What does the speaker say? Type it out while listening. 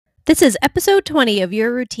This is episode 20 of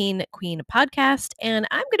Your Routine Queen podcast, and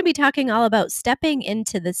I'm going to be talking all about stepping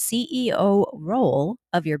into the CEO role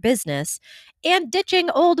of your business and ditching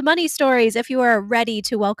old money stories. If you are ready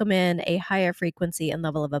to welcome in a higher frequency and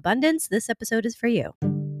level of abundance, this episode is for you.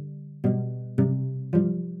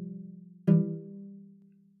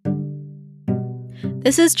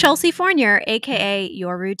 This is Chelsea Fournier, aka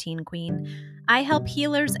Your Routine Queen. I help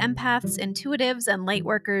healers, empaths, intuitives, and light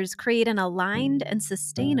workers create an aligned and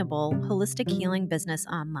sustainable holistic healing business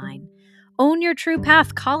online. Own your true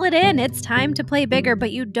path, call it in. It's time to play bigger,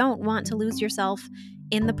 but you don't want to lose yourself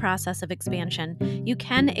in the process of expansion. You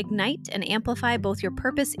can ignite and amplify both your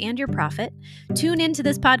purpose and your profit. Tune into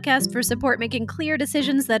this podcast for support making clear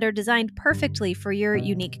decisions that are designed perfectly for your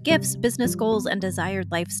unique gifts, business goals, and desired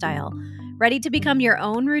lifestyle. Ready to become your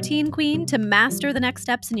own routine queen, to master the next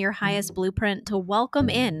steps in your highest blueprint, to welcome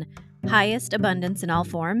in highest abundance in all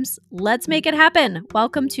forms? Let's make it happen.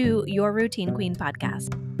 Welcome to Your Routine Queen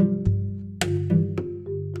podcast.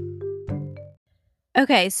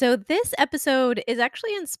 Okay, so this episode is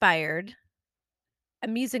actually inspired.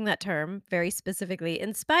 I'm using that term very specifically,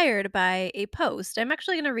 inspired by a post. I'm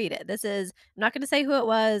actually going to read it. I'm not going to say who it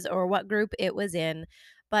was or what group it was in,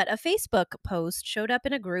 but a Facebook post showed up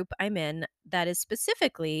in a group I'm in that is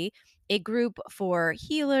specifically a group for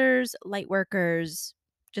healers, light workers,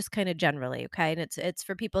 just kind of generally, okay? And it's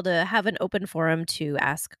for people to have an open forum to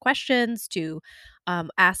ask questions, to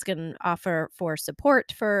ask and offer for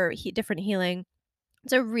support for different healing.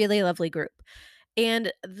 It's a really lovely group.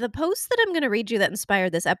 And the post that I'm going to read you that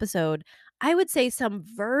inspired this episode, I would say some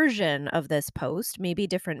version of this post, maybe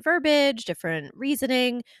different verbiage, different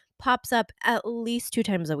reasoning, pops up at least 2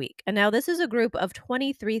 times a week. And now this is a group of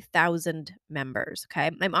 23,000 members.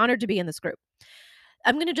 Okay. I'm honored to be in this group.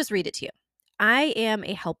 I'm going to just read it to you. I am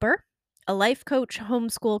a helper, a life coach,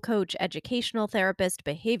 homeschool coach, educational therapist,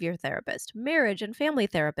 behavior therapist, marriage and family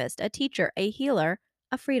therapist, a teacher, a healer,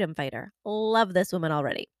 a freedom fighter. Love this woman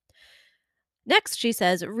already. Next, she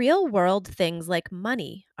says, real world things like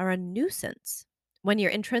money are a nuisance when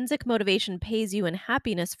your intrinsic motivation pays you in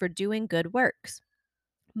happiness for doing good works.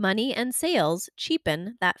 Money and sales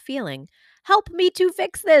cheapen that feeling. Help me to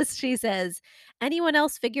fix this, she says. Anyone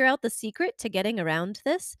else figure out the secret to getting around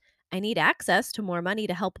this? I need access to more money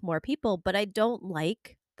to help more people, but I don't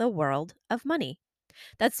like the world of money.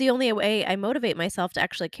 That's the only way I motivate myself to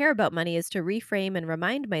actually care about money, is to reframe and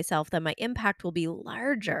remind myself that my impact will be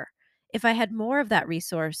larger if I had more of that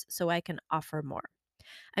resource so I can offer more.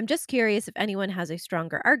 I'm just curious if anyone has a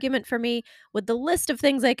stronger argument for me. With the list of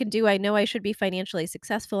things I can do, I know I should be financially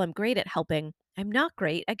successful. I'm great at helping. I'm not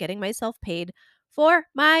great at getting myself paid for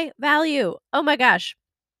my value. Oh my gosh.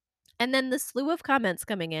 And then the slew of comments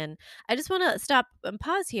coming in. I just want to stop and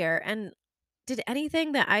pause here. And did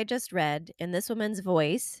anything that I just read in this woman's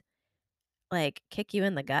voice like kick you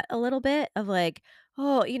in the gut a little bit of like,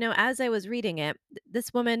 oh, as I was reading it,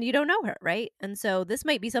 this woman, you don't know her, right? And so this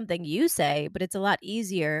might be something you say, but it's a lot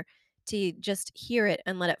easier to just hear it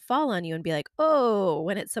and let it fall on you and be like, oh,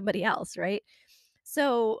 when it's somebody else, right?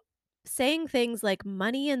 So saying things like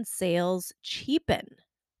money and sales cheapen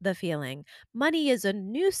the feeling. Money is a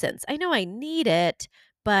nuisance. I know I need it,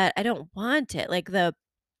 but I don't want it.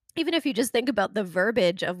 Even if you just think about the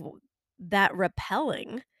verbiage of that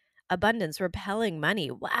repelling abundance, repelling money.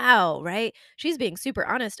 Wow, right? She's being super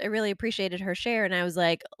honest. I really appreciated her share. And I was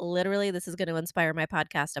like, literally, this is going to inspire my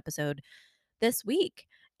podcast episode this week.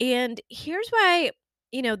 And here's why.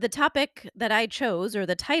 The topic that I chose, or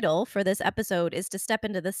the title for this episode, is to step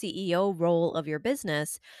into the CEO role of your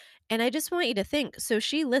business. And I just want you to think. So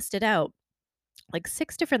she listed out like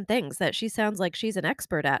 6 different things that she sounds like she's an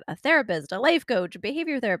expert at: a therapist, a life coach, a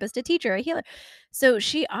behavior therapist, a teacher, a healer. So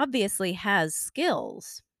she obviously has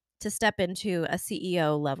skills to step into a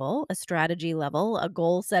CEO level, a strategy level, a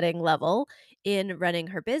goal setting level in running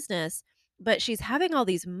her business. But she's having all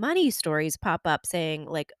these money stories pop up saying,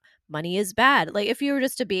 like, money is bad. Like, if you were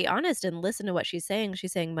just to be honest and listen to what she's saying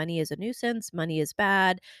money is a nuisance, money is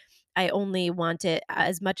bad. I only want it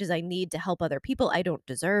as much as I need to help other people. I don't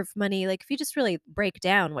deserve money. Like, if you just really break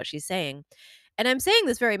down what she's saying. And I'm saying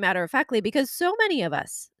this very matter of factly because so many of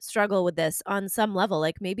us struggle with this on some level.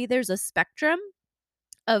 Like, maybe there's a spectrum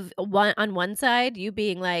of one on one side, you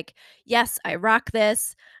being like, yes, I rock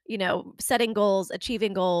this, setting goals,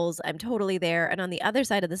 achieving goals. I'm totally there. And on the other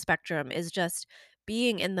side of the spectrum is just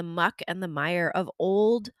being in the muck and the mire of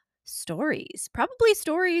old stories, probably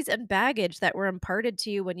stories and baggage that were imparted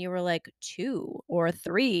to you when you were like 2 or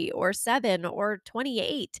 3 or 7 or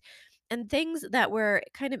 28, and things that were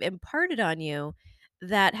kind of imparted on you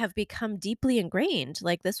that have become deeply ingrained,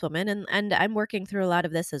 like this woman. And I'm working through a lot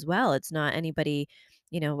of this as well. It's not anybody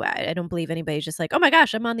I don't believe anybody's just like, oh my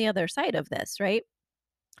gosh, I'm on the other side of this, right?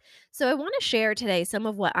 So I want to share today some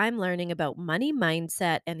of what I'm learning about money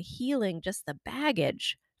mindset and healing just the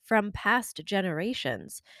baggage from past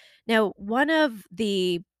generations. Now, one of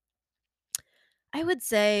the I would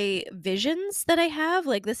say visions that I have,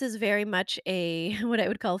 like this is very much a what I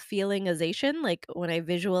would call feelingization, like when I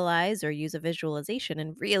visualize or use a visualization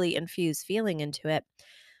and really infuse feeling into it.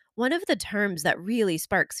 One of the terms that really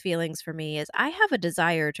sparks feelings for me is I have a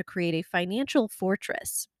desire to create a financial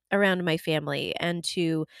fortress around my family and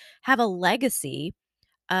to have a legacy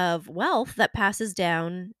of wealth that passes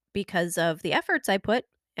down because of the efforts I put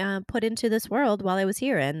into this world while I was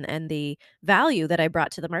here and the value that I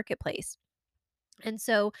brought to the marketplace. And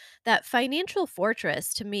so that financial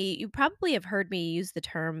fortress to me, you probably have heard me use the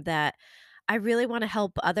term that I really want to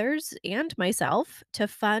help others and myself to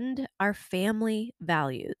fund our family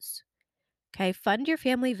values. Okay, fund your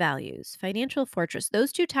family values, financial fortress.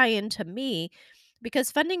 Those two tie into me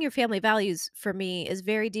because funding your family values for me is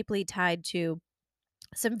very deeply tied to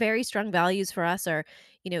some very strong values for us are,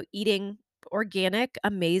 eating organic,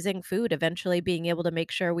 amazing food, eventually being able to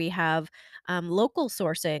make sure we have local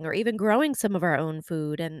sourcing or even growing some of our own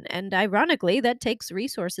food. And ironically, that takes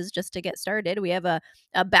resources just to get started. We have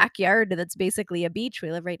a backyard that's basically a beach.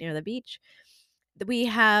 We live right near the beach. We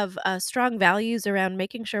have strong values around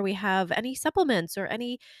making sure we have any supplements or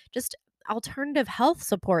any just alternative health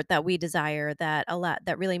support that we desire that a lot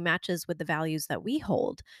that really matches with the values that we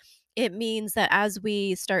hold. It means that as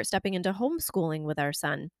we start stepping into homeschooling with our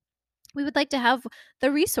son, we would like to have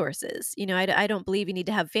the resources. I don't believe you need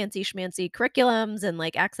to have fancy schmancy curriculums and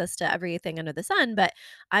like access to everything under the sun, but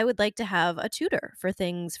I would like to have a tutor for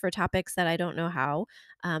things, for topics that I don't know how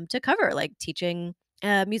to cover, like teaching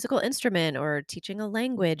a musical instrument or teaching a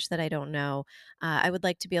language that I don't know. I would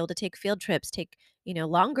like to be able to take field trips, take,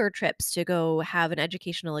 longer trips to go have an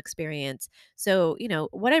educational experience. So,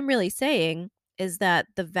 what I'm really saying is that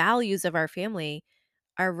the values of our family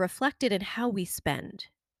are reflected in how we spend.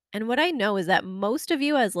 And what I know is that most of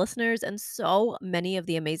you, as listeners, and so many of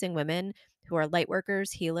the amazing women who are light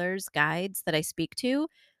workers, healers, guides that I speak to,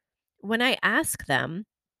 when I ask them,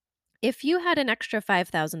 if you had an extra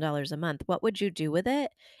 $5,000 a month, what would you do with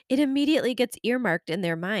it? It immediately gets earmarked in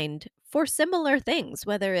their mind for similar things,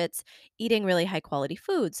 whether it's eating really high quality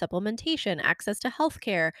food, supplementation, access to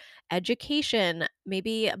healthcare, education,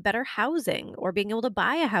 maybe better housing, or being able to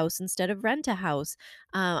buy a house instead of rent a house.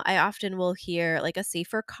 I often will hear like a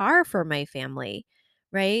safer car for my family,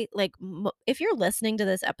 right? Like if you're listening to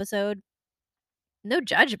this episode, no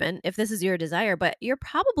judgment if this is your desire, but you're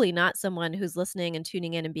probably not someone who's listening and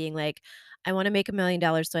tuning in and being like, I want to make $1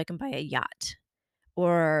 million so I can buy a yacht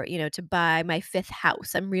or, to buy my fifth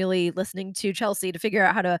house. I'm really listening to Chelsea to figure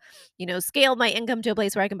out how to, scale my income to a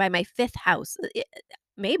place where I can buy my fifth house.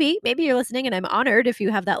 Maybe you're listening and I'm honored if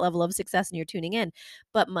you have that level of success and you're tuning in.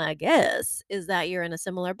 But my guess is that you're in a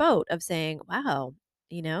similar boat of saying, wow,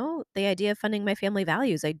 the idea of funding my family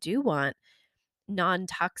values, I do want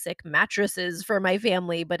non-toxic mattresses for my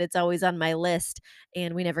family, but it's always on my list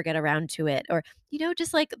and we never get around to it. Or,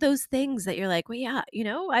 just like those things that you're like, well, yeah,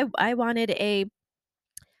 I wanted a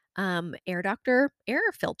air doctor air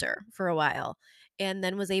filter for a while and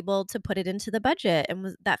then was able to put it into the budget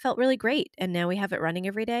and that felt really great. And now we have it running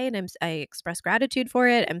every day and I express gratitude for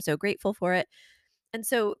it. I'm so grateful for it. And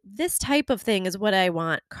so this type of thing is what I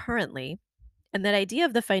want currently. And that idea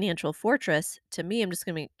of the financial fortress, to me, I'm just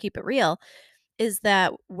going to keep it real, is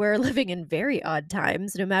that we're living in very odd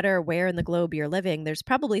times. No matter where in the globe you're living, there's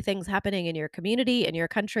probably things happening in your community, in your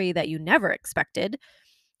country that you never expected.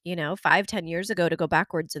 5, 10 years ago to go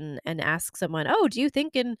backwards and ask someone, oh, do you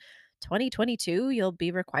think in 2022 you'll be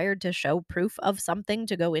required to show proof of something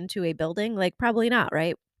to go into a building? Like, probably not,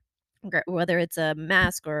 right? Whether it's a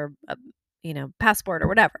mask or a passport or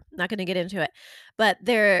whatever. Not going to get into it. But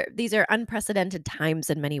these are unprecedented times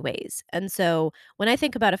in many ways. And so when I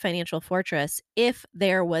think about a financial fortress, if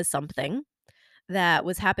there was something that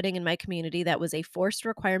was happening in my community that was a forced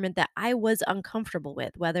requirement that I was uncomfortable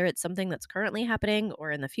with, whether it's something that's currently happening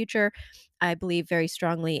or in the future, I believe very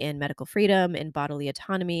strongly in medical freedom, in bodily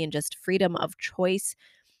autonomy, and just freedom of choice.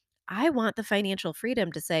 I want the financial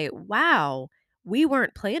freedom to say, wow, we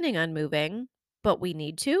weren't planning on moving, but we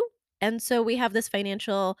need to. And so we have this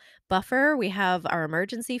financial buffer, we have our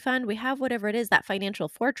emergency fund, we have whatever it is, that financial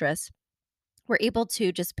fortress. We're able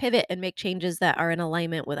to just pivot and make changes that are in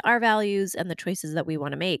alignment with our values and the choices that we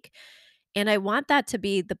want to make. And I want that to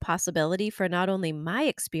be the possibility for not only my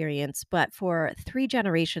experience, but for 3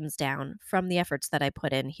 generations down from the efforts that I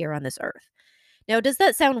put in here on this earth. Now, does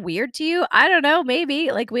that sound weird to you? I don't know,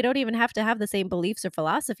 maybe. Like, we don't even have to have the same beliefs or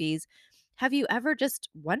philosophies. have you ever just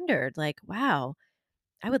wondered, like, wow,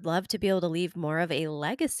 I would love to be able to leave more of a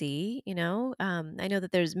legacy, you know? I know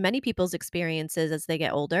that there's many people's experiences as they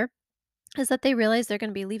get older is that they realize they're going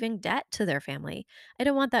to be leaving debt to their family. I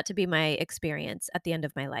don't want that to be my experience at the end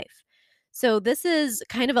of my life. So this is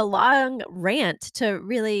kind of a long rant to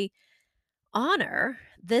really honor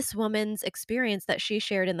this woman's experience that she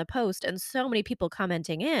shared in the post and so many people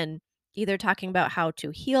commenting in either talking about how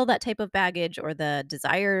to heal that type of baggage or the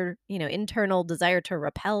desire, internal desire to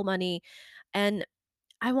repel money. And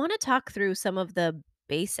I want to talk through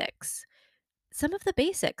basics, some of the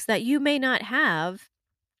basics that you may not have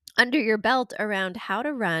under your belt around how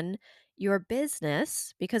to run your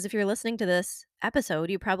business. Because if you're listening to this episode,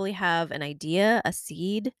 you probably have an idea, a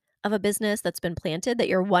seed of a business that's been planted that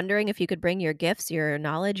you're wondering if you could bring your gifts, your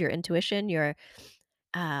knowledge, your intuition, your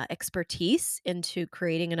expertise into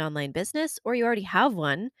creating an online business, or you already have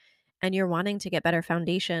one and you're wanting to get better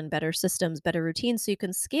foundation, better systems, better routines so you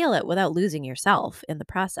can scale it without losing yourself in the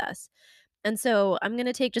process. And so I'm going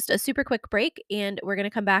to take just a super quick break and we're going to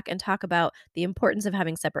come back and talk about the importance of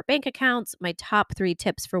having separate bank accounts, my top 3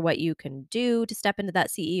 tips for what you can do to step into that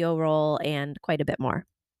CEO role, and quite a bit more.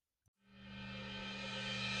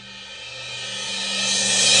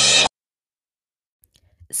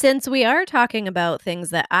 Since we are talking about things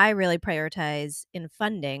that I really prioritize in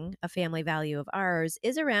funding, a family value of ours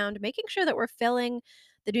is around making sure that we're filling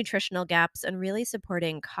the nutritional gaps and really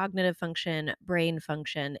supporting cognitive function, brain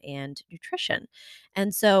function, and nutrition.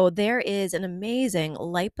 And so there is an amazing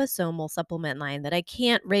liposomal supplement line that I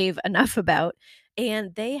can't rave enough about.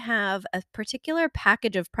 And they have a particular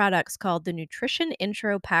package of products called the Nutrition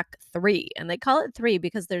Intro Pack 3. And they call it 3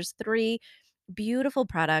 because there's 3 beautiful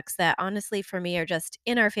products that honestly for me are just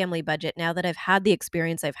in our family budget now that I've had the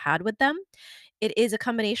experience I've had with them. It is a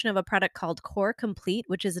combination of a product called Core Complete,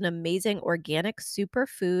 which is an amazing organic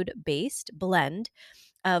superfood based blend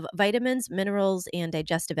of vitamins, minerals, and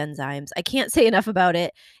digestive enzymes. I can't say enough about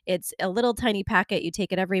it. It's a little tiny packet. You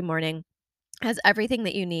take it every morning, has everything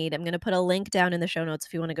that you need. I'm going to put a link down in the show notes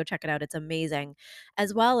if you want to go check it out. It's amazing.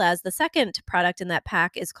 As well as the second product in that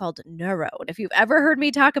pack is called Neuro. And if you've ever heard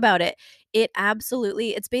me talk about it,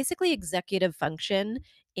 it's basically executive function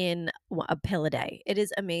in a pill a day. It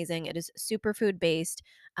is amazing. It is superfood based.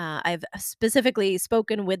 I've specifically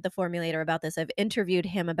spoken with the formulator about this. I've interviewed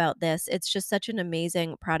him about this. It's just such an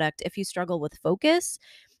amazing product. If you struggle with focus,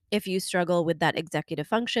 if you struggle with that executive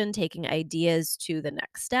function, taking ideas to the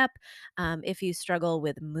next step, if you struggle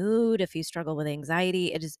with mood, if you struggle with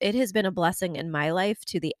anxiety, it has been a blessing in my life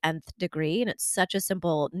to the nth degree, and it's such a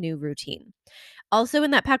simple new routine. Also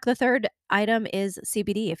in that pack, the third item is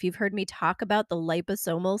CBD. If you've heard me talk about the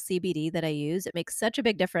liposomal CBD that I use, it makes such a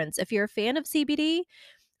big difference. If you're a fan of CBD,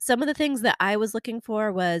 some of the things that I was looking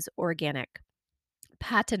for was organic,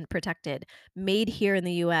 patent protected, made here in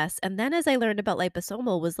the US. And then as I learned about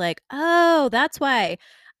liposomal was like, "Oh, that's why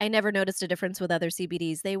I never noticed a difference with other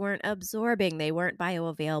CBDs. They weren't absorbing, they weren't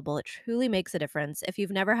bioavailable." It truly makes a difference. If you've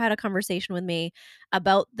never had a conversation with me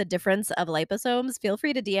about the difference of liposomes, feel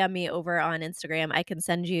free to DM me over on Instagram. I can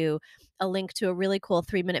send you a link to a really cool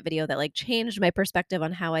 3-minute video that like changed my perspective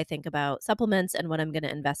on how I think about supplements and what I'm going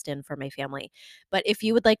to invest in for my family. But if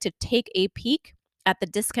you would like to take a peek at the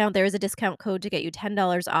discount, there is a discount code to get you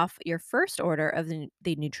 $10 off your first order of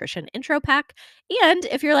the Nutrition Intro Pack. And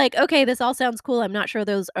if you're like, okay, this all sounds cool, I'm not sure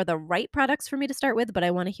those are the right products for me to start with, but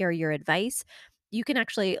I want to hear your advice, you can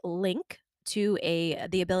actually link to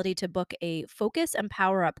the ability to book a focus and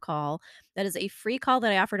power up call. That is a free call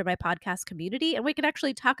that I offer to my podcast community, and we can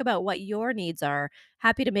actually talk about what your needs are.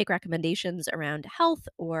 Happy to make recommendations around health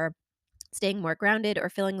or staying more grounded or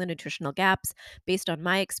filling the nutritional gaps based on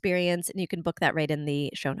my experience. And you can book that right in the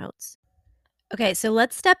show notes. Okay, so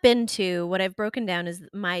let's step into what I've broken down as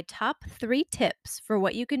my top 3 tips for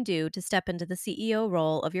what you can do to step into the CEO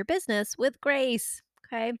role of your business with grace.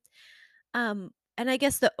 Okay. And I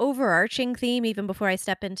guess the overarching theme, even before I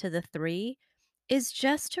step into the 3, is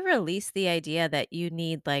just to release the idea that you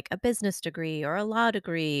need like a business degree or a law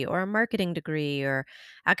degree or a marketing degree or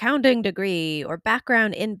accounting degree or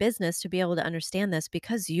background in business to be able to understand this,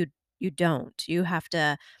 because you don't. You have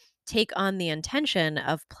to take on the intention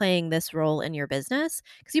of playing this role in your business,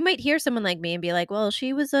 because you might hear someone like me and be like, well,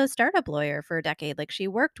 she was a startup lawyer for a decade, like she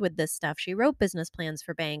worked with this stuff, she wrote business plans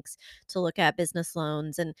for banks to look at business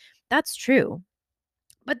loans, and that's true.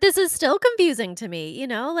 But this is still confusing to me,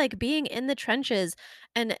 like being in the trenches.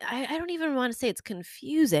 And I don't even want to say it's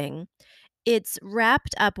confusing. It's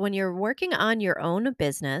wrapped up when you're working on your own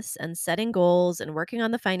business and setting goals and working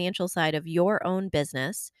on the financial side of your own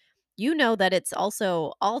business. You know that it's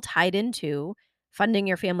also all tied into funding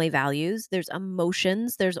your family values, there's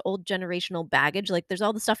emotions, there's old generational baggage, like there's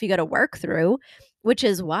all the stuff you got to work through, which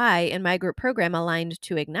is why in my group program Aligned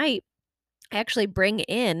to Ignite, I actually bring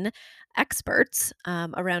in experts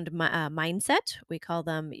around mindset. We call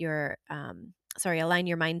them Align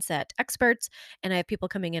Your Mindset experts. And I have people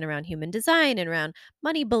coming in around human design and around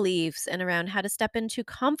money beliefs and around how to step into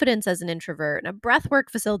confidence as an introvert, and a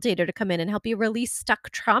breathwork facilitator to come in and help you release stuck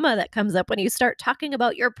trauma that comes up when you start talking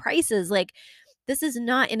about your prices. Like, this is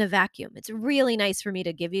not in a vacuum. It's really nice for me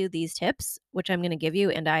to give you these tips, which I'm going to give you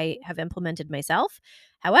and I have implemented myself.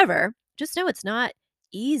 However, just know it's not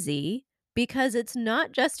easy, because it's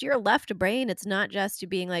not just your left brain. It's not just you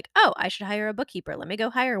being like, oh, I should hire a bookkeeper. Let me go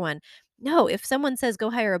hire one. No, if someone says go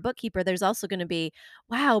hire a bookkeeper, there's also going to be,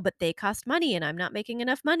 wow, but they cost money and I'm not making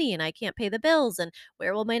enough money and I can't pay the bills. And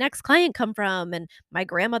where will my next client come from? And my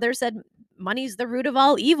grandmother said money's the root of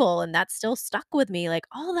all evil. And that's still stuck with me. Like,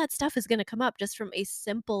 all that stuff is going to come up just from a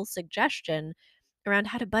simple suggestion around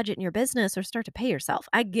how to budget in your business or start to pay yourself.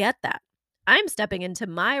 I get that. I'm stepping into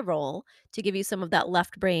my role to give you some of that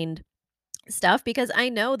left brained stuff, because I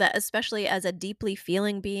know that, especially as a deeply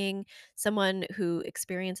feeling being, someone who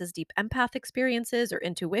experiences deep empath experiences or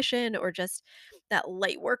intuition or just that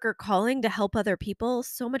light worker calling to help other people,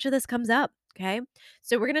 so much of this comes up. Okay.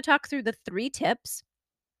 So we're going to talk through the 3 tips.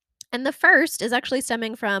 And the first is actually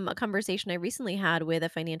stemming from a conversation I recently had with a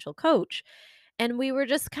financial coach. And we were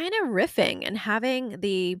just kind of riffing and having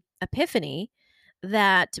the epiphany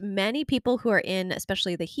that many people who are in,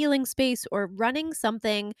 especially the healing space, or running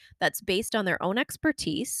something that's based on their own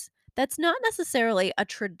expertise, that's not necessarily a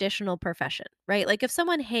traditional profession, right? Like if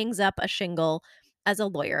someone hangs up a shingle as a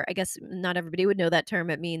lawyer, I guess not everybody would know that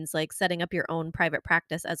term. It means like setting up your own private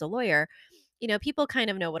practice as a lawyer. People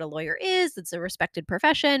kind of know what a lawyer is, it's a respected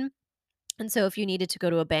profession. And so if you needed to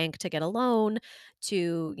go to a bank to get a loan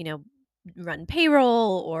to, run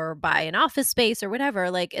payroll or buy an office space or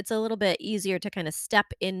whatever, like it's a little bit easier to kind of step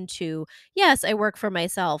into, yes, I work for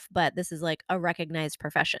myself, but this is like a recognized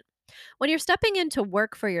profession. When you're stepping into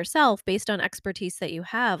work for yourself based on expertise that you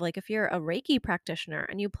have, like if you're a Reiki practitioner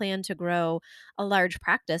and you plan to grow a large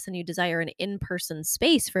practice and you desire an in person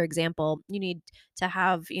space, for example, you need to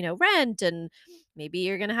have, rent, and maybe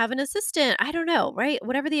you're going to have an assistant. I don't know, right?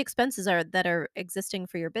 Whatever the expenses are that are existing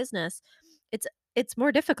for your business, it's it's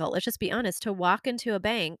more difficult. Let's just be honest, to walk into a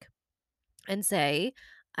bank and say,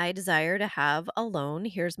 I desire to have a loan.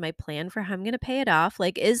 Here's my plan for how I'm going to pay it off.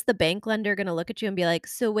 Like, is the bank lender going to look at you and be like,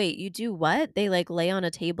 so wait, you do what? They like lay on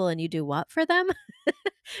a table and you do what for them?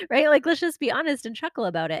 Right? Like, let's just be honest and chuckle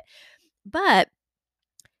about it. But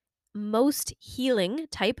most healing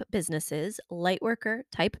type businesses, lightworker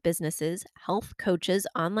type businesses, health coaches,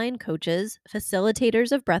 online coaches,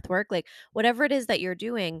 facilitators of breath work, like whatever it is that you're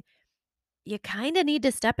doing, you kind of need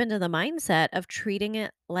to step into the mindset of treating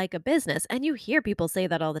it like a business. And you hear people say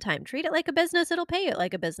that all the time. Treat it like a business, it'll pay it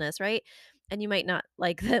like a business, right? And you might not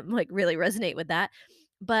like them, like really resonate with that.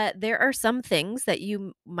 But there are some things that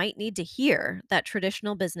you might need to hear that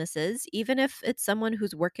traditional businesses, even if it's someone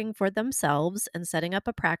who's working for themselves and setting up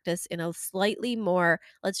a practice in a slightly more,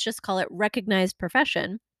 let's just call it recognized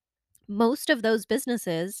profession, most of those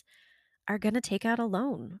businesses are going to take out a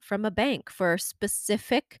loan from a bank for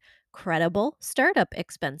specific credible startup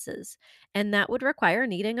expenses. And that would require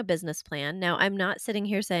needing a business plan. Now, I'm not sitting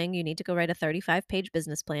here saying you need to go write a 35-page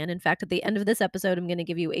business plan. In fact, at the end of this episode, I'm going to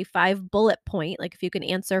give you a 5 bullet point. Like, if you can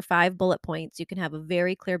answer 5 bullet points, you can have a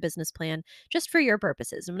very clear business plan just for your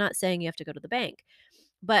purposes. I'm not saying you have to go to the bank,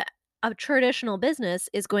 but a traditional business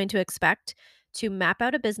is going to expect to map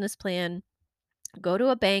out a business plan, go to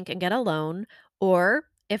a bank and get a loan, or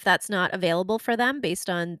if that's not available for them based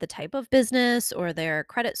on the type of business or their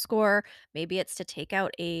credit score, maybe it's to take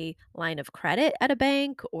out a line of credit at a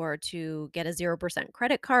bank or to get a 0%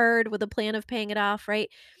 credit card with a plan of paying it off, right?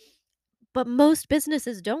 But most business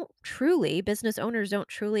owners don't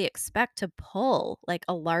truly expect to pull like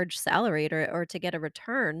a large salary or to get a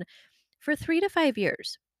return for 3 to 5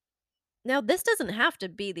 years. Now, this doesn't have to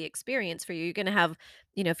be the experience for you. You're going to have,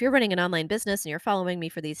 if you're running an online business and you're following me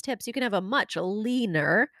for these tips, you can have a much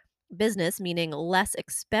leaner business, meaning less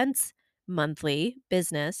expense monthly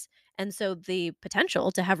business. And so the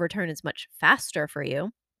potential to have return is much faster for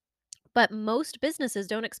you. But most businesses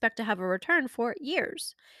don't expect to have a return for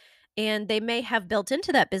years. And they may have built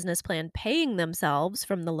into that business plan paying themselves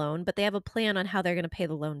from the loan, but they have a plan on how they're going to pay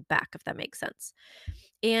the loan back, if that makes sense.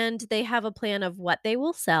 And they have a plan of what they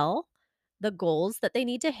will sell, the goals that they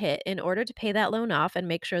need to hit in order to pay that loan off and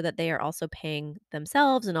make sure that they are also paying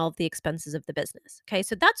themselves and all of the expenses of the business. Okay,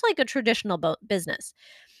 so that's like a traditional business.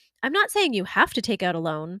 I'm not saying you have to take out a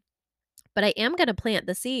loan, But I am going to plant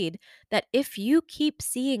the seed that if you keep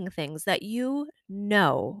seeing things that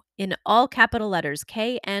in all capital letters,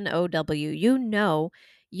 KNOW,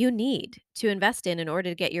 you need to invest in order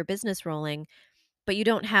to get your business rolling, but you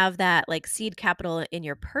don't have that like seed capital in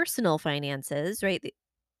your personal finances, right?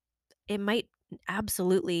 It might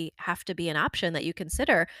absolutely have to be an option that you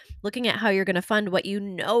consider looking at how you're going to fund what you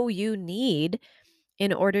need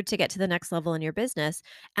in order to get to the next level in your business.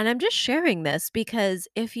 And I'm just sharing this because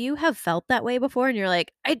if you have felt that way before and you're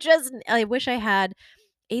like, I wish I had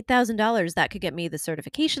 $8,000 that could get me the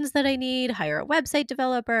certifications that I need, hire a website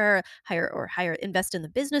developer, invest in the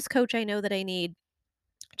business coach I know that I need.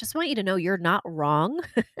 I just want you to know you're not wrong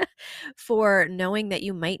for knowing that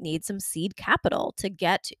you might need some seed capital to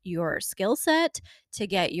get your skill set, to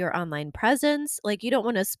get your online presence. Like, you don't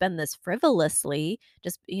want to spend this frivolously.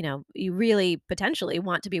 You really potentially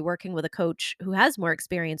want to be working with a coach who has more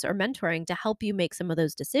experience or mentoring to help you make some of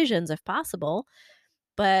those decisions if possible.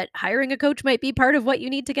 But hiring a coach might be part of what you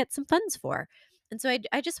need to get some funds for. And so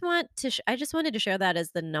I just wanted to share that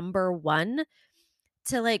as the number one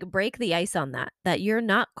to, like, break the ice on that you're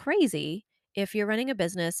not crazy if you're running a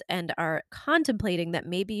business and are contemplating that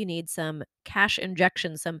maybe you need some cash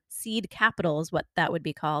injection, some seed capital is what that would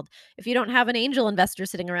be called. If you don't have an angel investor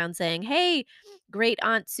sitting around saying, "Hey, great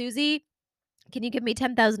Aunt Susie, can you give me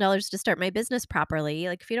 $10,000 to start my business properly?"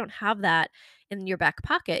 Like, if you don't have that in your back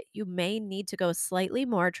pocket, you may need to go a slightly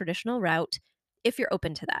more traditional route if you're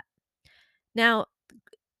open to that. Now,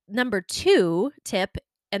 number 2 tip,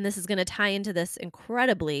 and this is gonna tie into this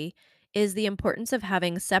incredibly, is the importance of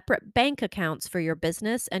having separate bank accounts for your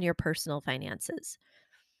business and your personal finances.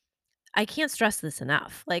 I can't stress this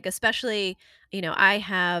enough. Like, especially, I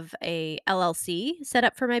have a LLC set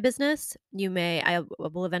up for my business. I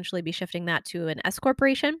will eventually be shifting that to an S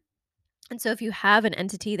corporation. And so if you have an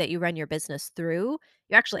entity that you run your business through,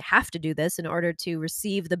 you actually have to do this in order to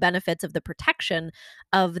receive the benefits of the protection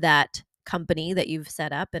of that company that you've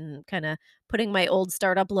set up. And kind of putting my old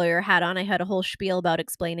startup lawyer hat on, I had a whole spiel about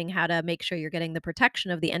explaining how to make sure you're getting the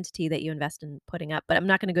protection of the entity that you invest in putting up. But I'm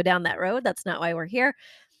not going to go down that road. That's not why we're here.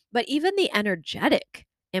 But even the energetic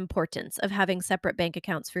importance of having separate bank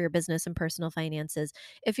accounts for your business and personal finances.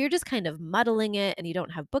 If you're just kind of muddling it and you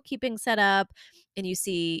don't have bookkeeping set up and you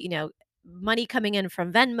see, money coming in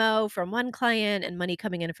from Venmo from one client and money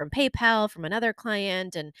coming in from PayPal from another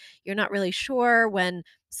client, and you're not really sure when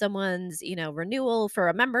someone's, renewal for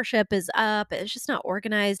a membership is up, it's just not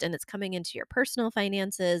organized and it's coming into your personal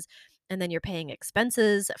finances. And then you're paying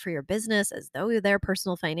expenses for your business as though they're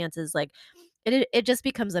personal finances. Like, it just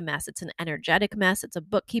becomes a mess. It's an energetic mess. It's a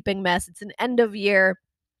bookkeeping mess. It's an end of year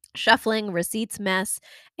shuffling receipts mess.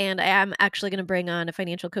 And I am actually going to bring on a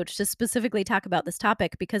financial coach to specifically talk about this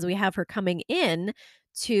topic because we have her coming in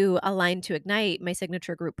to Align to Ignite, my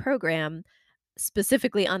signature group program,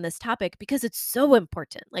 specifically on this topic because it's so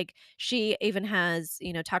important. Like, she even has,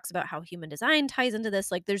 talks about how human design ties into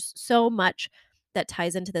this. Like, there's so much that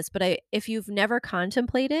ties into this. But if you've never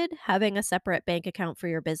contemplated having a separate bank account for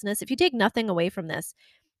your business, if you take nothing away from this,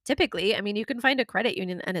 typically, I mean, you can find a credit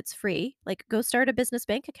union and it's free. Like, go start a business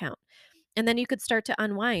bank account. And then you could start to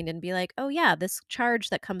unwind and be like, oh, yeah, this charge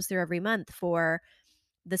that comes through every month for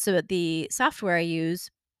the software I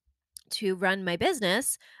use to run my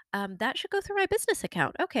business, that should go through my business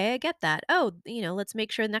account. Okay, I get that. Oh, let's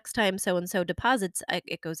make sure next time so and so deposits,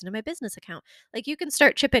 it goes into my business account. Like, you can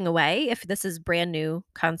start chipping away if this is brand new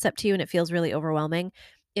concept to you and it feels really overwhelming.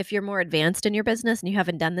 If you're more advanced in your business and you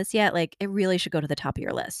haven't done this yet, like, it really should go to the top of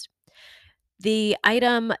your list. The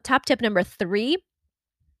item top tip number 3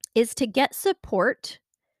 is to get support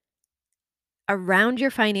around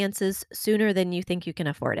your finances sooner than you think you can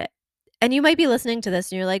afford it. And you might be listening to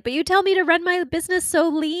this and you're like, but you tell me to run my business so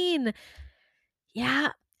lean. Yeah,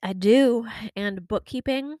 I do. And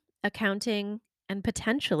bookkeeping, accounting, and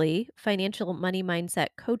potentially financial money mindset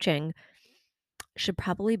coaching should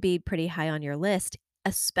probably be pretty high on your list,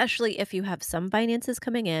 especially if you have some finances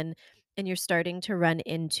coming in and you're starting to run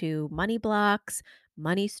into money blocks,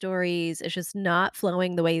 money stories. It's just not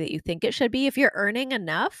flowing the way that you think it should be. If you're earning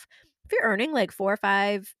enough, if you're earning like 4 or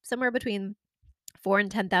 5, somewhere between four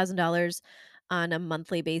and $10,000 on a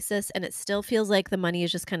monthly basis, and it still feels like the money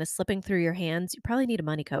is just kind of slipping through your hands, you probably need a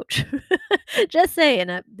money coach. Just saying,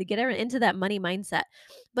 to get into that money mindset.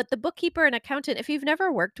 But the bookkeeper and accountant, if you've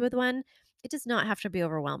never worked with one, it does not have to be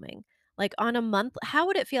overwhelming. Like, on a month, how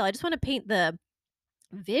would it feel? I just want to paint the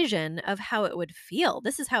vision of how it would feel.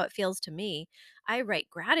 This is how it feels to me. I write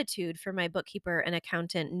gratitude for my bookkeeper and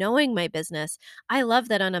accountant knowing my business. I love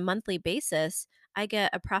that on a monthly basis, I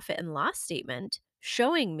get a profit and loss statement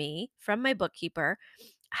showing me from my bookkeeper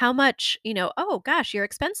How much, oh gosh, your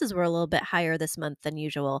expenses were a little bit higher this month than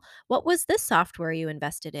usual. What was this software you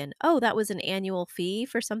invested in? Oh, that was an annual fee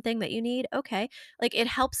for something that you need. Okay. Like it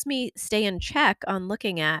helps me stay in check on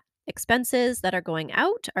looking at expenses that are going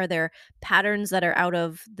out. Are there patterns that are out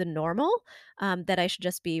of the normal that I should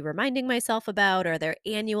just be reminding myself about? Are there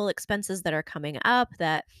annual expenses that are coming up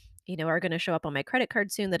that, are going to show up on my credit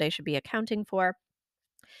card soon that I should be accounting for?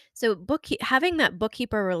 So having that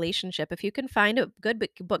bookkeeper relationship, if you can find a good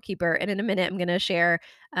bookkeeper, and in a minute I'm going to share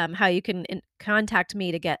how you can contact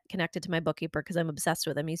me to get connected to my bookkeeper because I'm obsessed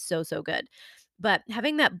with him. He's so good. But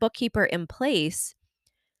having that bookkeeper in place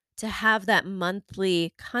to have that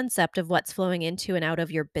monthly concept of what's flowing into and out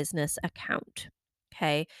of your business account.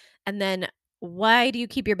 Okay. And then why do you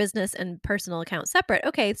keep your business and personal account separate?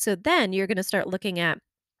 Okay. So then you're going to start looking at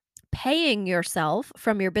paying yourself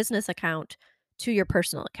from your business account to your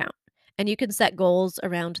personal account. And you can set goals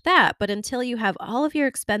around that. But until you have all of your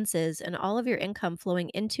expenses and all of your income flowing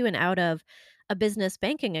into and out of a business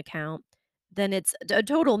banking account, then it's a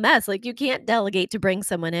total mess. Like you can't delegate to bring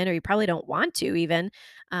someone in, or you probably don't want to even.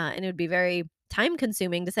 And it would be very time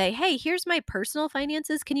consuming to say, hey, here's my personal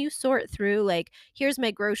finances. Can you sort through, like, here's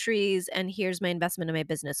my groceries and here's my investment in my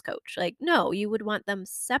business coach? Like, no, you would want them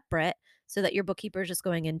separate so that your bookkeeper is just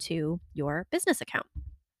going into your business account.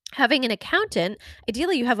 Having an accountant,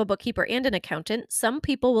 ideally you have a bookkeeper and an accountant. Some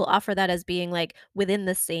people will offer that as being like within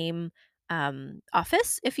the same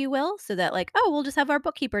office, if you will, so that like, oh, we'll just have our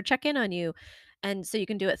bookkeeper check in on you. And so you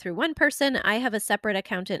can do it through one person. I have a separate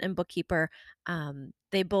accountant and bookkeeper.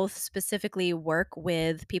 They both specifically work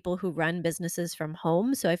with people who run businesses from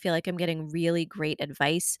home. So I feel like I'm getting really great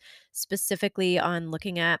advice specifically on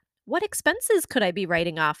looking at what expenses could I be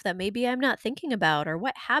writing off that maybe I'm not thinking about, or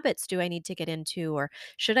what habits do I need to get into, or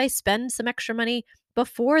should I spend some extra money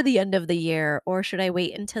before the end of the year, or should I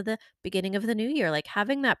wait until the beginning of the new year? Like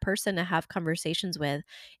having that person to have conversations with.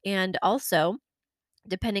 And also,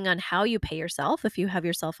 depending on how you pay yourself, if you have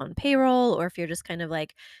yourself on payroll or if you're just kind of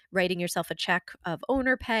like writing yourself a check of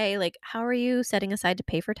owner pay, like how are you setting aside to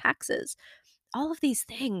pay for taxes? All of these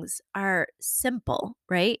things are simple,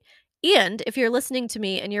 right? And if you're listening to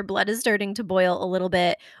me and your blood is starting to boil a little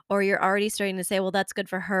bit, or you're already starting to say, well, that's good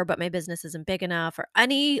for her, but my business isn't big enough, or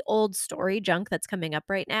any old story junk that's coming up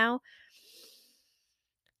right now,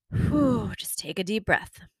 whew, just take a deep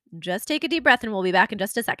breath. Just take a deep breath, and we'll be back in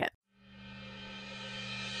just a second.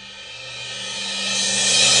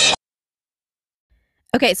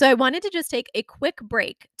 Okay, so I wanted to just take a quick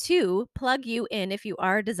break to plug you in if you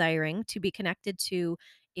are desiring to be connected to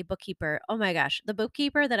a bookkeeper. Oh my gosh, the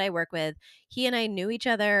bookkeeper that I work with, he and I knew each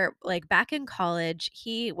other like back in college.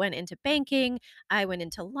 He went into banking, I went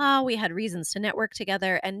into law. We had reasons to network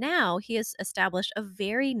together, and now he has established a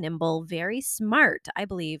very nimble, very smart, I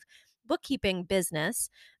believe, bookkeeping business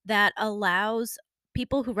that allows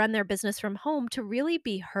people who run their business from home to really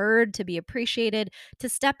be heard, to be appreciated, to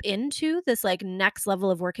step into this like next level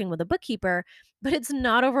of working with a bookkeeper, but it's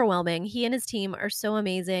not overwhelming. He and his team are so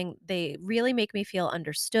amazing. They really make me feel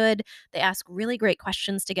understood. They ask really great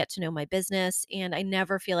questions to get to know my business, and I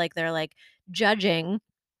never feel like they're like judging.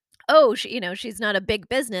 Oh, she's not a big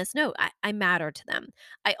business. No, I matter to them.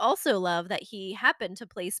 I also love that he happened to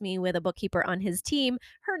place me with a bookkeeper on his team.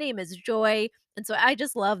 Her name is Joy. And so I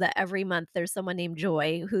just love that every month there's someone named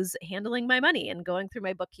Joy who's handling my money and going through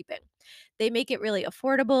my bookkeeping. They make it really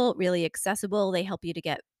affordable, really accessible. They help you to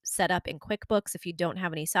get set up in QuickBooks if you don't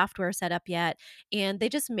have any software set up yet. And they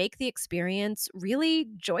just make the experience really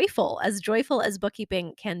joyful as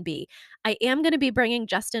bookkeeping can be. I am going to be bringing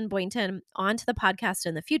Justin Boynton onto the podcast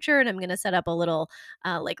in the future, and I'm going to set up a little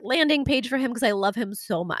like landing page for him because I love him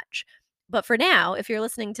so much. But for now, if you're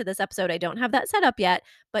listening to this episode, I don't have that set up yet,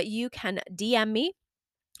 but you can DM me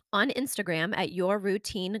on Instagram at Your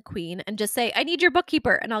Routine Queen and just say, I need your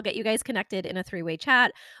bookkeeper, and I'll get you guys connected in a three-way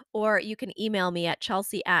chat. Or you can email me at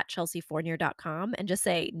chelsea@chelseafournier.com and just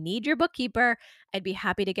say, need your bookkeeper. I'd be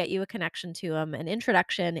happy to get you a connection to him, an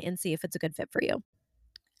introduction, and see if it's a good fit for you.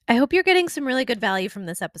 I hope you're getting some really good value from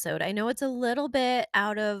this episode. I know it's a little bit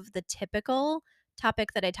out of the typical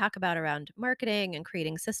topic that I talk about around marketing and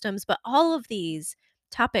creating systems, but all of these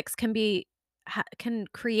topics can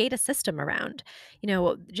create a system around.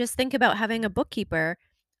 Just think about having a bookkeeper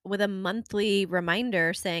with a monthly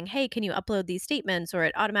reminder saying, "Hey, can you upload these statements?" or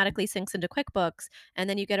it automatically syncs into QuickBooks and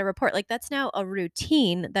then you get a report. Like that's now a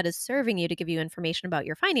routine that is serving you to give you information about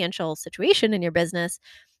your financial situation in your business.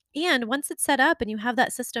 And once it's set up and you have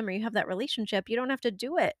that system or you have that relationship, you don't have to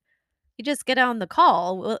do it. You just get on the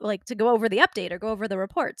call, like to go over the update or go over the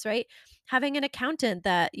reports, right? Having an accountant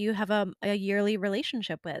that you have a yearly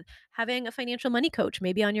relationship with, having a financial money coach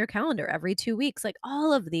maybe on your calendar every 2 weeks, like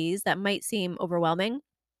all of these that might seem overwhelming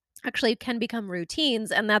actually can become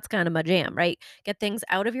routines. And that's kind of my jam, right? Get things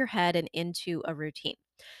out of your head and into a routine.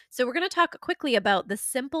 So, we're going to talk quickly about the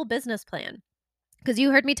simple business plan. Because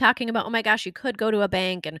you heard me talking about, oh my gosh, you could go to a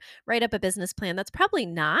bank and write up a business plan. That's probably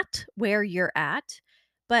not where you're at,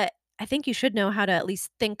 but I think you should know how to at least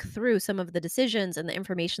think through some of the decisions and the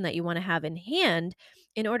information that you want to have in hand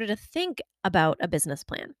in order to think about a business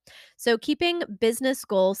plan. So, keeping business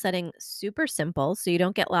goal setting super simple so you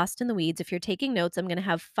don't get lost in the weeds. If you're taking notes, I'm going to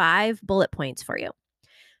have 5 bullet points for you.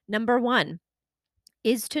 Number one,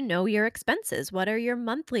 is to know your expenses. What are your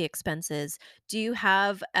monthly expenses? Do you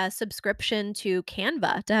have a subscription to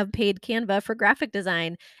Canva to have paid Canva for graphic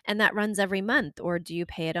design and that runs every month? Or do you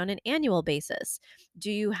pay it on an annual basis?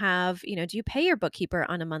 Do you pay your bookkeeper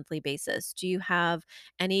on a monthly basis? Do you have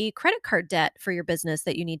any credit card debt for your business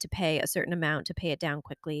that you need to pay a certain amount to pay it down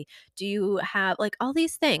quickly? Do you have like all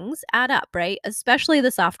these things add up, right? Especially the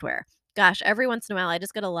software. Gosh, every once in a while, I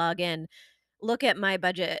just got to log in, look at my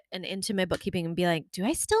budget and into my bookkeeping and be like, do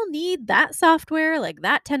I still need that software? Like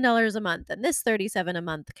that $10 a month and this 37 a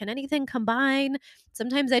month. Can anything combine?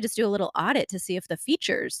 Sometimes I just do a little audit to see if the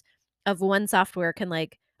features of one software can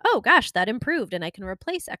like, oh gosh, that improved and I can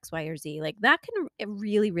replace X, Y, or Z. Like that can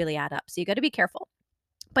really, really add up. So you got to be careful.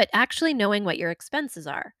 But actually knowing what your expenses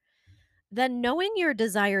are, then knowing your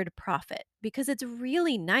desired profit, because it's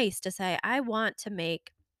really nice to say, I want to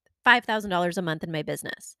make $5,000 a month in my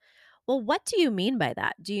business. Well, what do you mean by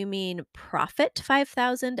that? Do you mean profit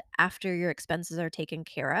 5,000 after your expenses are taken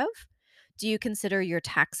care of? Do you consider your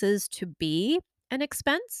taxes to be an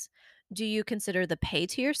expense? Do you consider the pay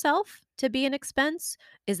to yourself to be an expense?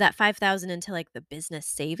 Is that 5,000 into like the business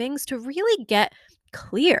savings to really get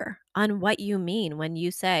clear on what you mean when you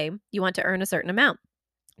say you want to earn a certain amount?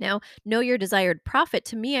 Now, know your desired profit.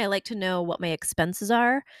 To me, I like to know what my expenses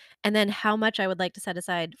are and then how much I would like to set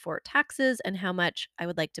aside for taxes and how much I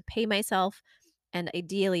would like to pay myself. And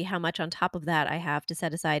ideally, how much on top of that I have to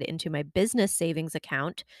set aside into my business savings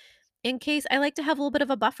account in case I like to have a little bit of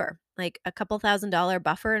a buffer, like a couple $1,000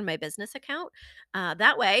 buffer in my business account.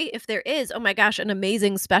 That way, if there is, oh my gosh, an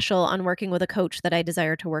amazing special on working with a coach that I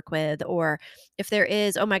desire to work with, or if there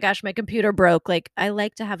is, oh my gosh, my computer broke, like I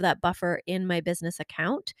like to have that buffer in my business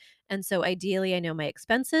account. And so ideally, I know my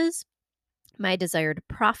expenses, my desired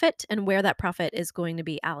profit, and where that profit is going to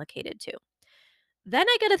be allocated to. Then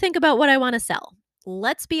I got to think about what I want to sell.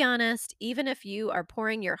 Let's be honest, even if you are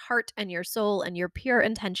pouring your heart and your soul and your pure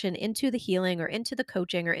intention into the healing or into the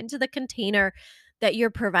coaching or into the container that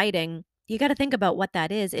you're providing, you got to think about what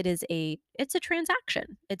that is. It's a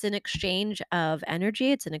transaction. It's an exchange of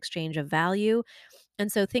energy, it's an exchange of value.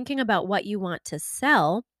 And so thinking about what you want to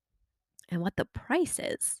sell and what the price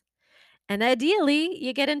is. And ideally,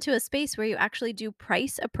 you get into a space where you actually do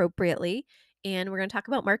price appropriately. And we're going to talk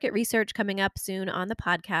about market research coming up soon on the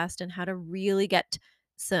podcast and how to really get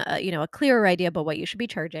a clearer idea about what you should be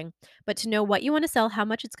charging, but to know what you want to sell, how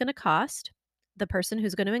much it's going to cost, the person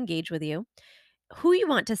who's going to engage with you, who you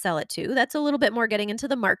want to sell it to. That's a little bit more getting into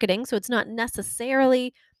the marketing. So it's not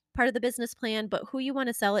necessarily part of the business plan, but who you want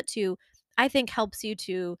to sell it to, I think helps you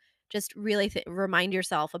to just really remind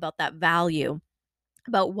yourself about that value,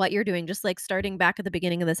 about what you're doing. Just like starting back at the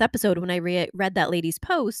beginning of this episode when I read that lady's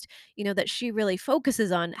post, that she really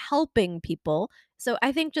focuses on helping people. So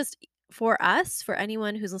I think just for us, for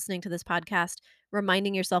anyone who's listening to this podcast,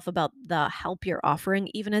 reminding yourself about the help you're offering,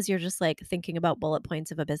 even as you're just like thinking about bullet points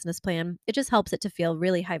of a business plan, it just helps it to feel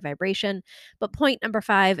really high vibration. But point number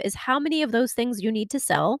 5 is how many of those things you need to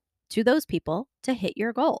sell to those people to hit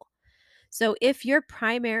your goal. So if your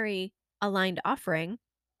primary aligned offering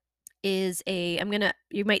is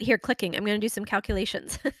you might hear clicking. I'm gonna do some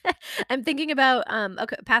calculations. I'm thinking about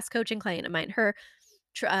past coaching client of mine. Her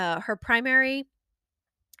primary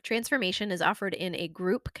transformation is offered in a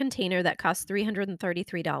group container that costs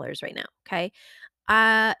 $333 right now. Okay.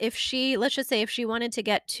 If she, let's just say, if she wanted to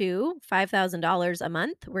get to $5,000 a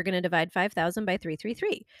month, we're going to divide 5,000 by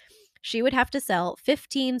 333. She would have to sell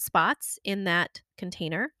 15 spots in that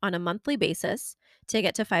container on a monthly basis to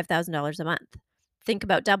get to $5,000 a month. Think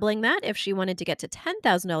about doubling that. If she wanted to get to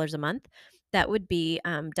 $10,000 a month, that would be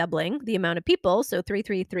doubling the amount of people. So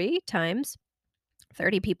 333 times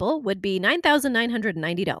 30 people would be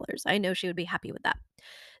 $9,990. I know she would be happy with that.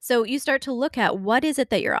 So you start to look at what is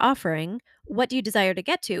it that you're offering? What do you desire to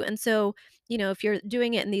get to? And so, if you're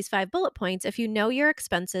doing it in these 5 bullet points, if you know your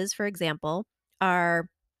expenses, for example, are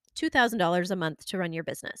 $2,000 a month to run your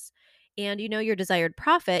business, and you know your desired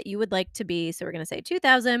profit, you would like to be, so we're going to say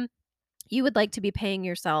 2000, you would like to be paying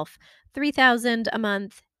yourself 3,000 a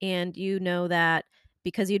month, and you know that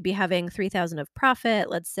because you'd be having 3,000 of profit,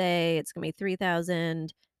 let's say it's going to be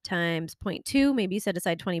 3,000 times point 0.2, maybe you set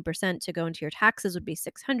aside 20% to go into your taxes would be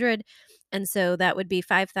 600, and so that would be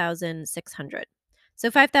 5,600. So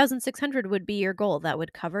 5,600 would be your goal. That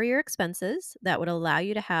would cover your expenses. That would allow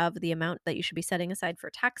you to have the amount that you should be setting aside for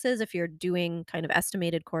taxes if you're doing kind of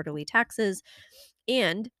estimated quarterly taxes,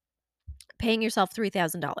 and paying yourself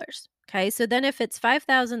 $3,000. Okay. So then if it's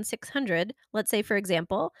 5,600, let's say for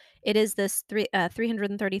example, it is this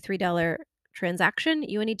 $333 transaction,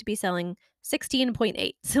 you would need to be selling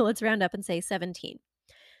 16.8. So let's round up and say 17.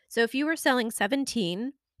 So if you were selling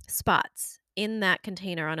 17 spots in that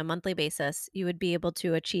container on a monthly basis, you would be able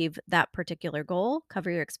to achieve that particular goal,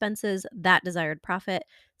 cover your expenses, that desired profit,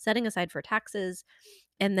 setting aside for taxes.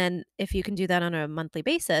 And then if you can do that on a monthly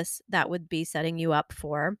basis, that would be setting you up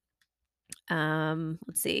for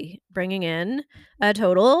let's see, bringing in a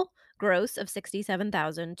total gross of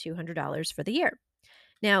 $67,200 for the year.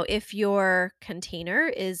 Now, if your container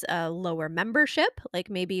is a lower membership, like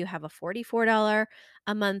maybe you have a $44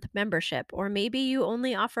 a month membership, or maybe you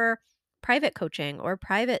only offer private coaching or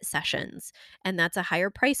private sessions, and that's a higher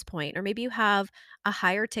price point, or maybe you have a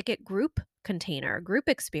higher ticket group container, group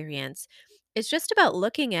experience. It's just about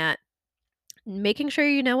looking at making sure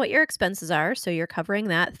you know what your expenses are, so you're covering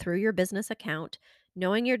that through your business account,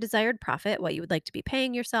 knowing your desired profit, what you would like to be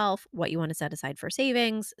paying yourself, what you want to set aside for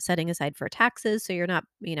savings, setting aside for taxes so you're not,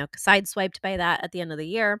 sideswiped by that at the end of the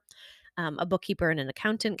year. A bookkeeper and an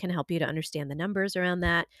accountant can help you to understand the numbers around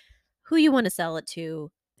that, who you want to sell it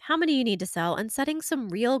to, how many you need to sell, and setting some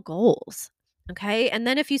real goals. Okay. And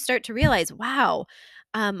then if you start to realize, wow,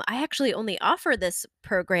 I actually only offer this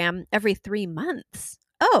program every 3 months.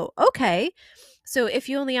 Oh, okay. So if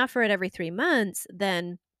you only offer it every 3 months,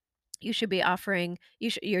 then you should be offering,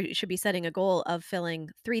 you should be setting a goal of filling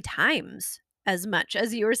 3 times as much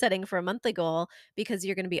as you were setting for a monthly goal, because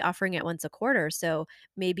you're going to be offering it once a quarter. So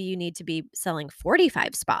maybe you need to be selling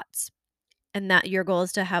 45 spots, and that your goal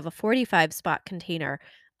is to have a 45 spot container.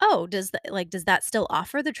 Oh, does that still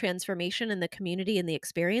offer the transformation and the community and the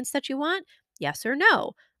experience that you want? Yes or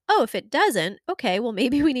no? Oh, if it doesn't, okay, well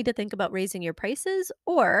maybe we need to think about raising your prices,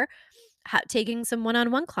 or taking some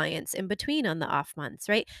one-on-one clients in between on the off months,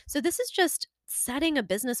 right? So this is just setting a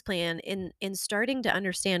business plan in starting to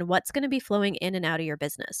understand what's going to be flowing in and out of your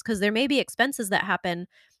business, because there may be expenses that happen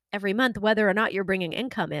every month whether or not you're bringing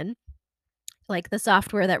income in, like the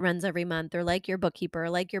software that runs every month, or like your bookkeeper, or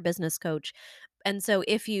like your business coach. And so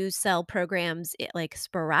if you sell programs like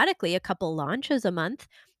sporadically, a couple launches a month,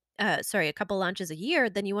 a couple launches a year,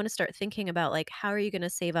 then you want to start thinking about like how are you going to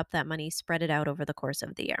save up that money, spread it out over the course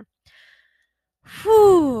of the year.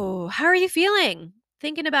 Whew, how are you feeling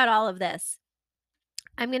thinking about all of this?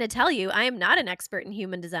 I'm going to tell you, I am not an expert in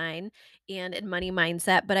human design and in money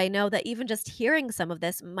mindset, but I know that even just hearing some of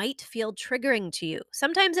this might feel triggering to you.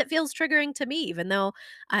 Sometimes it feels triggering to me, even though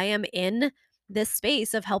I am in this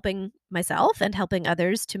space of helping myself and helping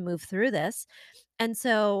others to move through this. And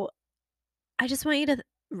so I just want you to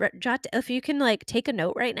jot, if you can like take a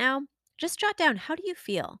note right now, just jot down, how do you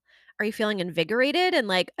feel? Are you feeling invigorated and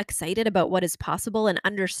like excited about what is possible and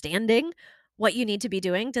understanding what you need to be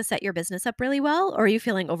doing to set your business up really well? Or are you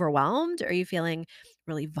feeling overwhelmed? Are you feeling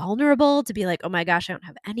really vulnerable to be like, oh my gosh, I don't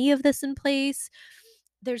have any of this in place?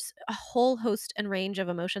 There's a whole host and range of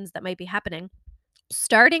emotions that might be happening.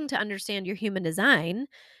 Starting to understand your human design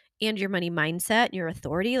and your money mindset and your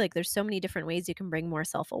authority. Like there's so many different ways you can bring more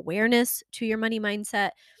self-awareness to your money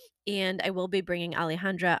mindset. And I will be bringing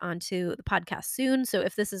Alejandra onto the podcast soon. So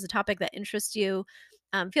if this is a topic that interests you,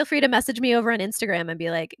 feel free to message me over on Instagram and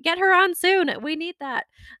be like, get her on soon. We need that.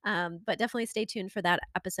 But definitely stay tuned for that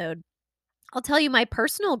episode. I'll tell you, my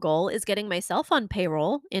personal goal is getting myself on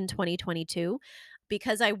payroll in 2022,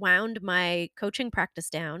 because I wound my coaching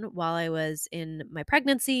practice down while I was in my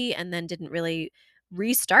pregnancy and then didn't really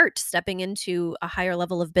restart stepping into a higher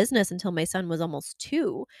level of business until my son was almost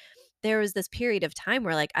 2. There was this period of time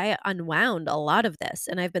where like I unwound a lot of this,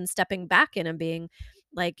 and I've been stepping back in and being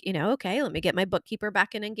like, okay, let me get my bookkeeper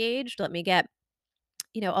back and engaged. Let me get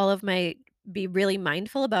all of my be really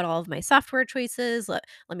mindful about all of my software choices. Let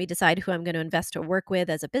me decide who I'm going to invest or work with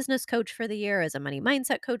as a business coach for the year, as a money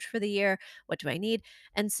mindset coach for the year. What do I need?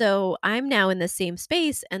 And so I'm now in the same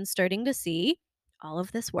space and starting to see all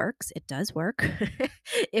of this works. It does work.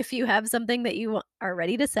 If you have something that you are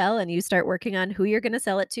ready to sell and you start working on who you're going to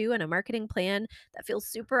sell it to and a marketing plan that feels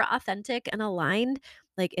super authentic and aligned,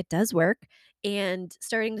 like it does work. And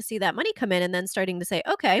starting to see that money come in, and then starting to say,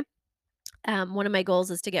 okay, One of my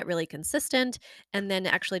goals is to get really consistent and then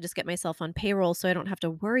actually just get myself on payroll so I don't have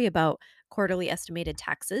to worry about quarterly estimated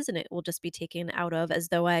taxes and it will just be taken out of as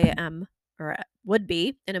though I am or would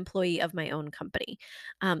be an employee of my own company.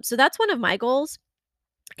 So that's one of my goals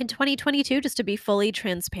in 2022, just to be fully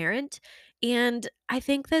transparent. And I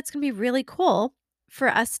think that's going to be really cool for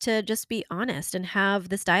us to just be honest and have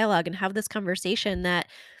this dialogue and have this conversation that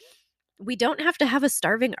we don't have to have a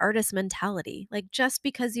starving artist mentality. Like, just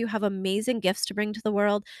because you have amazing gifts to bring to the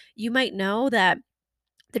world, you might know that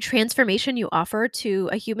the transformation you offer to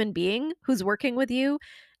a human being who's working with you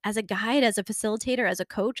as a guide, as a facilitator, as a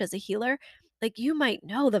coach, as a healer, like you might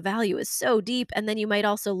know the value is so deep. And then you might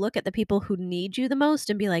also look at the people who need you the most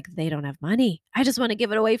and be like, they don't have money. I just want to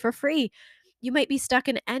give it away for free. You might be stuck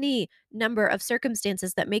in any number of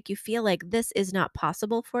circumstances that make you feel like this is not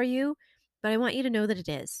possible for you. But I want you to know that it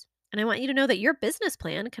is. And I want you to know that your business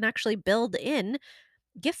plan can actually build in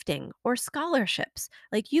gifting or scholarships.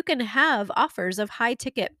 Like you can have offers of high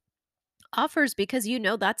ticket offers because you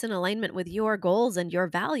know that's in alignment with your goals and your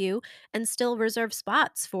value and still reserve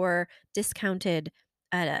spots for discounted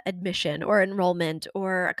admission or enrollment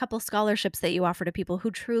or a couple scholarships that you offer to people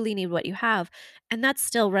who truly need what you have, and that's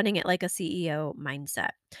still running it like a CEO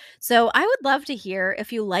mindset. So I would love to hear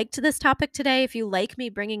if you liked this topic today, if you like me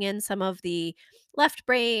bringing in some of the left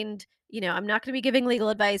brained, I'm not going to be giving legal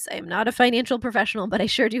advice, I am not a financial professional, but I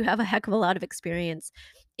sure do have a heck of a lot of experience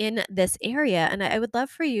in this area. And I would love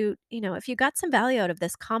for you, if you got some value out of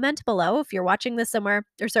this, comment below if you're watching this somewhere,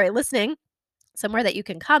 or sorry, listening somewhere that you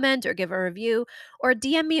can comment or give a review, or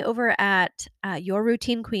DM me over at Your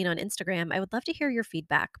Routine Queen on Instagram. I would love to hear your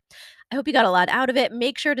feedback. I hope you got a lot out of it.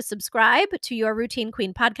 Make sure to subscribe to Your Routine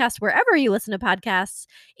Queen podcast wherever you listen to podcasts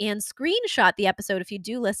and screenshot the episode if you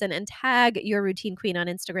do listen and tag Your Routine Queen on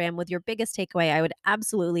Instagram with your biggest takeaway. I would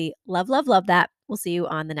absolutely love, love, love that. We'll see you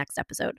on the next episode.